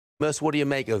Merson, what do you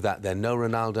make of that then? No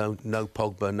Ronaldo, no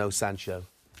Pogba, no Sancho.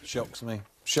 Shocks me.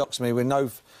 Shocks me.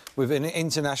 With an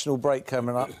international break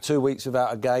coming up, 2 weeks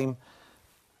without a game,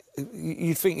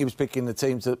 you'd think he was picking the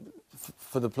teams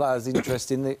for the players'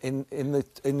 interest in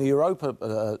the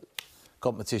Europa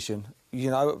competition.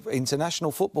 You know,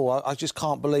 international football. I just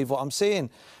can't believe what I'm seeing.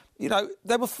 You know,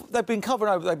 they've been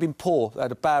covering over. They've been poor. They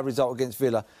had a bad result against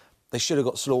Villa. They should have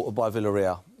got slaughtered by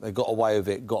Villarreal. They got away with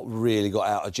it. Really got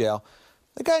out of jail.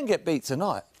 They go and get beat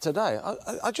today.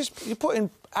 You're putting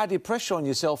added pressure on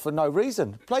yourself for no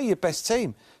reason. Play your best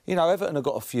team. You know, Everton have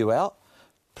got a few out.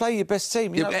 Play your best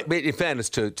team. You know. In fairness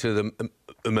to them,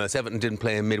 Everton didn't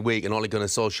play in midweek, and Ole Gunnar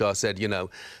Solskjaer said, you know,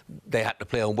 they had to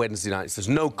play on Wednesday nights. There's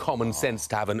no common sense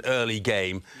to have an early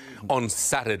game on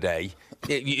Saturday.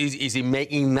 Is he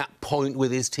making that point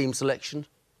with his team selection?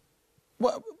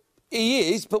 Well,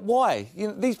 he is, but why? You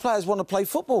know, these players want to play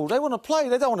football. They want to play.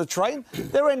 They don't want to train.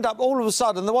 They'll end up, all of a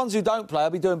sudden, the ones who don't play will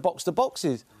be doing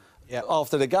box-to-boxes. Yep.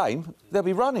 After the game, they'll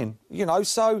be running, you know.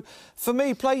 So, for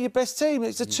me, play your best team.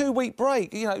 It's a 2-week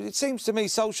break. You know, it seems to me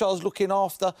Solskjaer's looking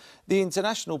after the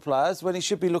international players when he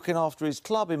should be looking after his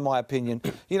club, in my opinion.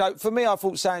 You know, for me, I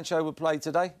thought Sancho would play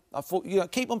today. I thought, you know,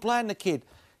 keep on playing the kid.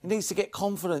 He needs to get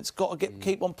confidence,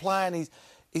 keep on playing.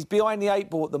 He's behind the 8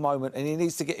 ball at the moment and he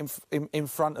needs to get in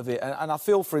front of it. And I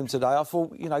feel for him today. I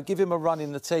thought, you know, give him a run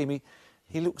in the team.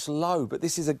 He looks low, but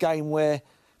this is a game where,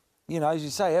 you know, as you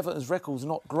say, Everton's record's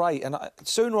not great. And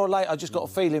sooner or later, I just got a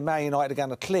feeling Man United are going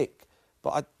to click.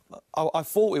 But I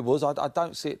thought it was. I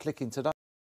don't see it clicking today.